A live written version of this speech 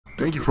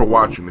Thank you for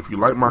watching. If you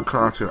like my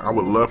content, I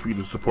would love for you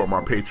to support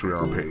my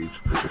Patreon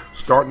page.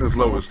 Starting as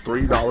low as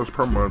 $3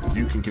 per month,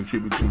 you can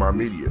contribute to my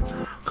media.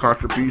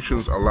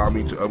 Contributions allow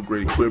me to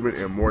upgrade equipment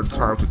and more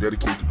time to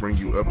dedicate to bring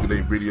you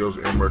up-to-date videos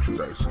and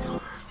merchandise.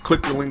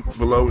 Click the link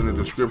below in the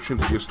description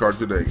to get started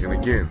today. And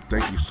again,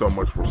 thank you so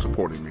much for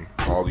supporting me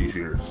all these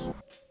years.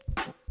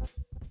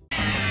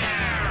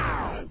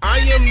 I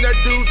am that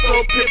dude so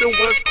pimpin'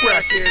 what's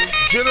crackin'.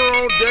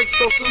 General on deck,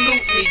 so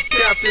salute me,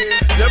 Captain.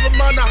 Never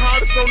mind the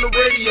hottest on the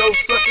radio,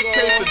 sucker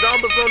case the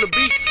Damas on the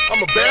beat.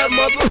 I'm a bad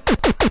mother.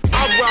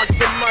 I rock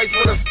the mics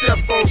when I step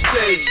on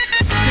stage.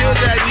 Still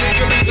that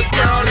nigga, leave the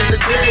crowd in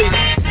the daze.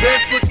 They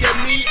look at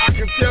me, I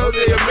can tell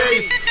they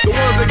amazed. The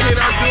ones that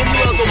cannot do me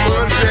are the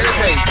ones that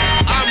hate.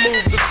 I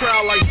move the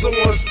crowd like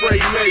someone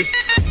sprayed mace.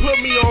 Put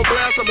me on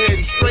blast, I'm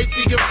heading straight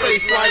to your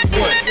face like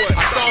what?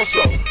 I thought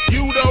so.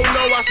 You don't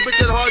know I spit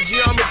that hard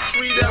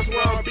geometry, that's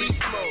why I'm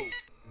beast mode.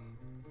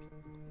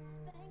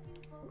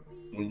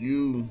 When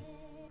you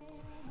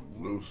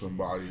lose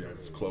somebody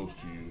that's close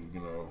to you, you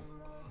know,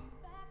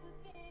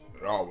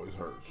 it always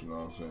hurts, you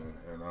know what I'm saying?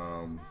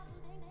 And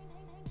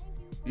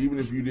even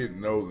if you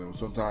didn't know them,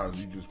 sometimes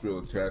you just feel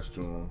attached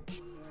to them.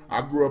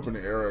 I grew up in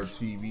the era of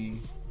TV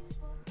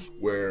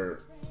where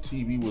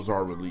TV was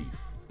our relief.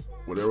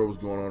 Whatever was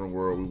going on in the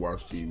world, we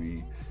watched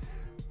TV.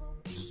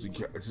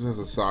 Just as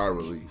a sigh of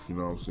relief, you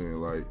know what I'm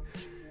saying? Like,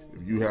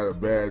 if you had a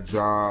bad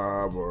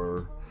job,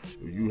 or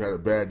if you had a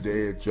bad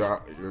day at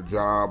your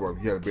job, or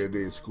if you had a bad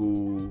day at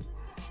school,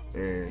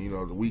 and, you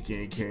know, the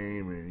weekend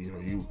came, and, you know,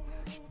 you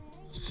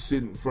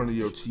sit in front of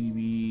your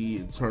TV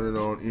and turn it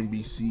on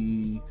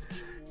NBC,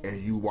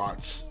 and you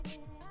watch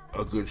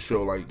a good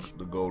show like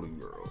The Golden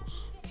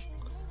Girls.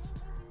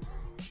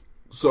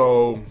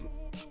 So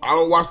I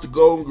don't watch The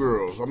Golden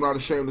Girls. I'm not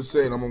ashamed to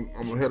say it. I'm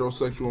a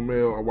heterosexual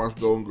male. I watch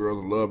Golden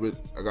Girls. I love it.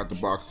 I got the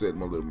box set in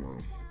my living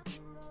room.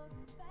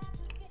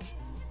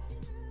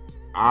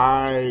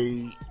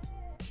 I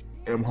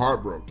am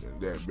heartbroken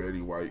that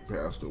Betty White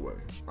passed away.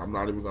 I'm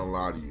not even gonna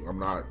lie to you. I'm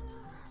not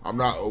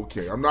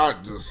okay. I'm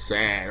not just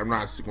sad. I'm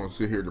not gonna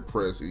sit here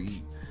depressed and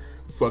eat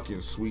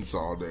fucking sweets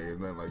all day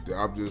and nothing like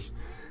that.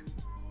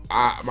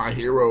 My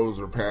heroes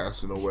are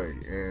passing away,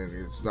 and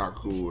it's not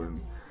cool.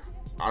 And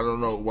I don't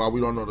know why we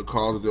don't know the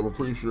cause of them. I'm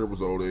pretty sure it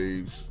was old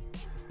age.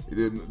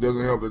 It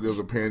doesn't help that there's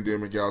a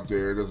pandemic out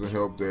there. It doesn't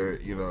help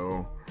that, you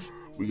know,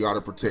 we got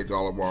to protect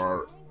all of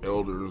our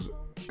elders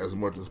as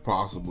much as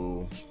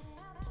possible.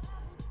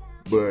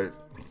 But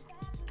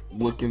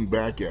looking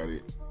back at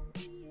it,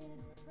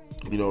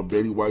 you know,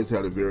 Betty White's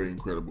had a very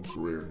incredible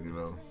career, you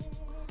know.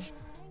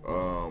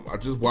 I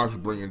just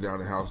watched Bringing Down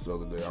the House the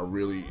other day. I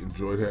really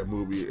enjoyed that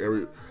movie.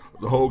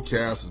 The whole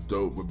cast is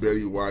dope, but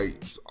Betty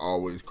White's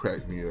always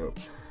cracked me up.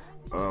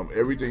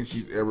 Everything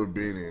she's ever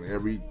been in,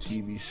 every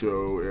TV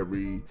show,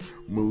 every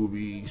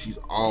movie, she's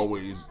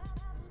always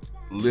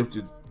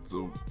lifted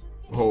the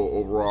whole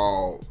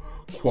overall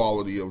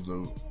quality of the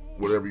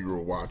whatever you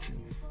were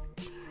watching.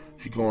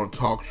 She'd go on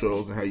talk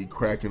shows and have you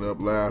cracking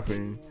up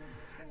laughing,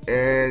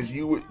 and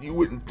you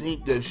wouldn't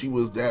think that she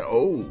was that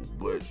old,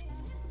 but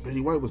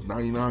Betty White was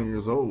 99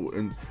 years old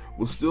and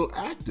was still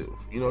active.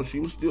 You know, she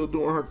was still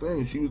doing her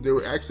thing. They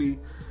were actually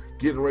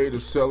getting ready to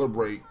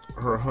celebrate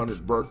her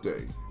 100th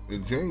birthday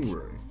in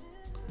January.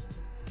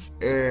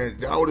 And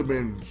that would have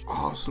been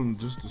awesome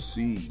just to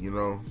see, you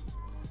know.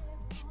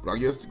 But I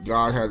guess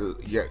God had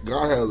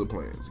other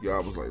plans.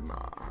 God was like,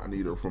 nah, I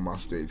need her for my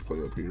stage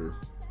play up here.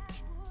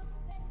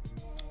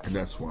 And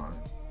that's fine.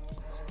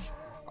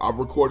 I've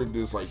recorded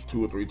this like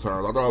 2 or 3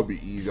 times. I thought it'd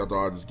be easy. I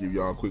thought I'd just give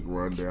y'all a quick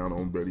rundown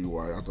on Betty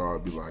White. I thought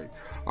I'd be like,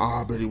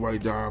 Betty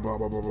White died, blah,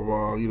 blah, blah, blah,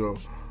 blah, you know.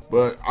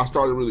 But I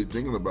started really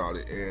thinking about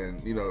it,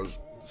 and, you know,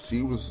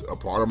 she was a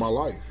part of my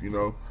life, you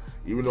know.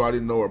 Even though I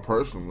didn't know her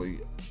personally,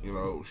 you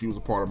know, she was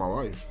a part of my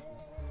life.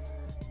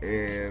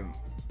 And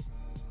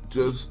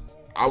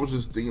I was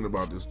just thinking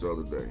about this the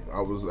other day. I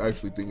was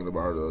actually thinking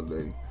about her the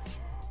other day.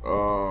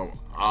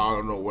 I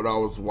don't know what I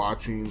was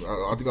watching.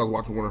 I think I was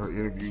watching one of her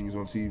interviews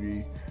on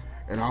TV.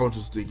 And I was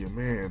just thinking,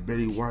 man,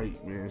 Betty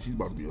White, man, she's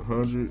about to be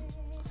 100.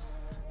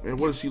 Man,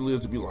 what if she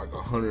lives to be like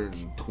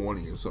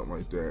 120 or something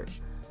like that?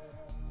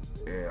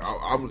 And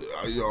I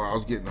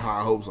was getting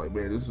high hopes, like,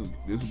 man, this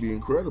would be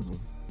incredible.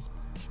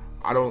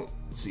 I don't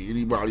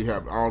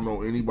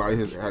know anybody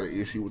has had an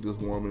issue with this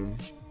woman.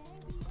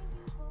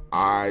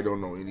 I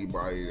don't know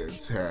anybody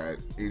that's had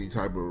any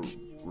type of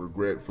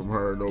regret from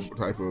her, no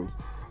type of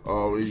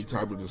any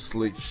type of just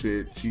slick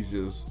shit. She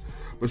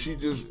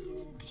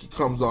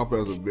comes off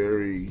as a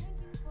very,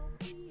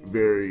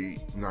 very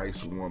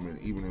nice woman,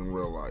 even in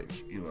real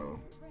life, you know,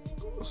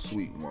 a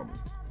sweet woman.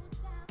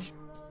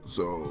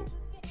 So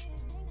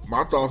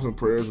my thoughts and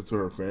prayers are to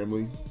her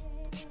family.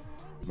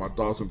 My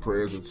thoughts and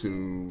prayers are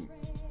to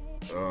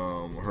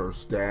her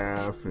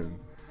staff and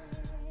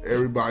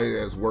everybody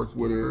that's worked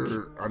with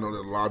her. I know that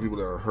a lot of people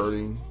that are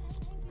hurting.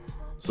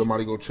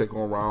 Somebody go check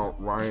on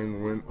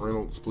Ryan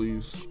Reynolds,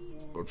 please.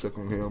 Go check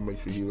on him, make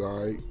sure he's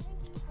alright.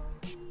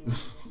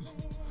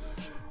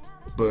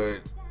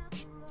 But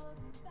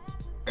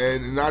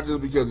and not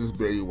just because it's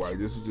Betty White.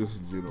 This is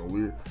just in general.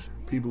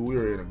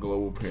 We're in a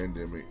global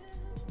pandemic.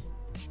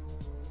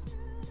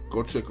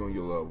 Go check on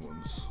your loved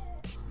ones.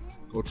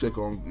 Go check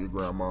on your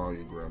grandma and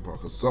your grandpa,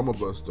 because some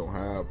of us don't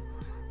have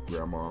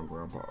grandma and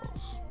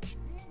grandpas.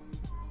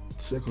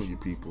 Check on your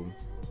people.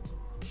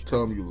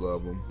 Tell them you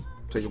love them.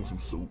 Take them some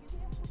soup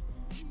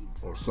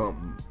or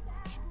something.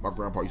 My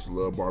grandpa used to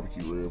love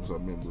barbecue ribs. I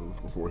remember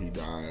before he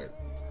died,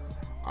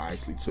 I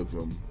actually took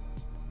him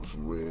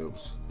some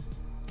ribs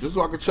just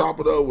so I could chop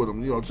it up with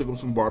him. You know, took him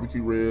some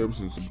barbecue ribs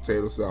and some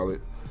potato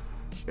salad,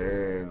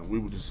 and we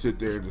would just sit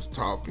there and just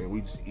talk, and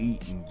we just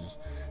eat, and just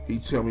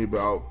he'd tell me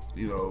about,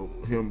 you know,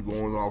 him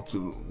going off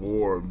to the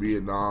war in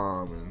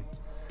Vietnam, and,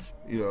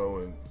 you know,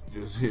 and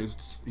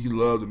just he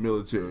loved the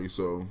military.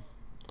 So,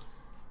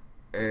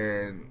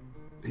 and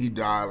he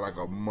died like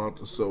a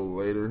month or so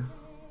later,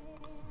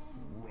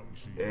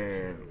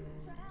 and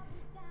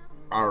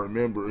I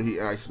remember he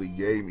actually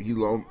gave me,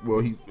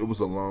 it was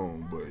a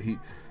loan, but he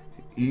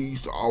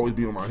used to always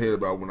be on my head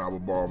about when I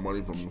would borrow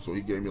money from him. So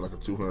he gave me like a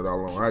 $200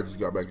 loan. I just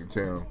got back in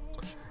town.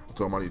 I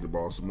told him I need to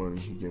borrow some money.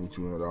 He gave me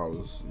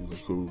 $200. He was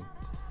like, cool.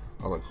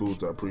 I was like, cool,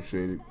 I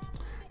appreciate it.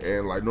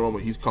 And like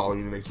normally he's calling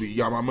me the next week, you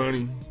got my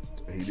money?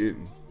 And he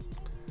didn't.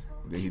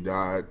 But then he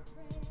died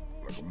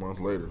like a month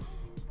later.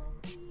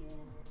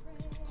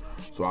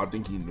 So I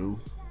think he knew.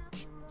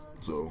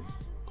 So,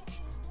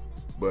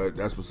 but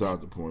that's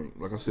beside the point.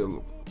 Like I said,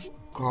 look,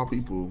 call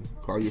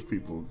your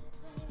people,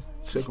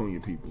 check on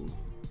your people.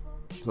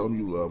 Tell them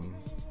you love them.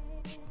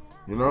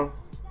 You know?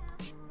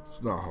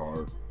 It's not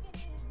hard.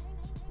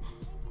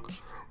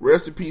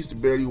 Rest in peace to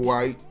Betty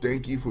White.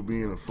 Thank you for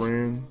being a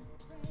friend.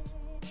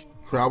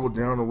 Travel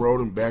down the road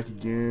and back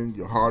again.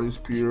 Your heart is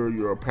pure.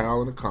 You're a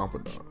pal and a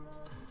confidant.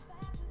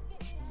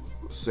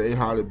 Say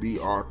hi to B.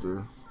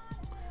 Arthur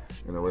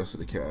and the rest of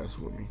the cast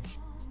with me.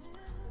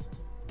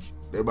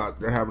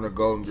 They're having a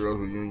Golden Girls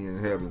reunion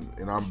in heaven,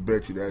 and I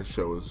bet you that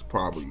show is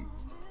probably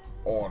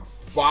on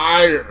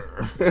fire.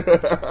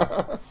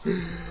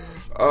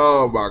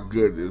 Oh my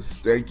goodness.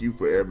 Thank you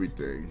for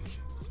everything.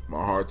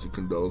 My hearts and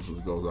condolences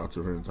goes out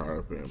to her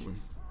entire family.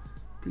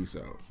 Peace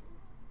out.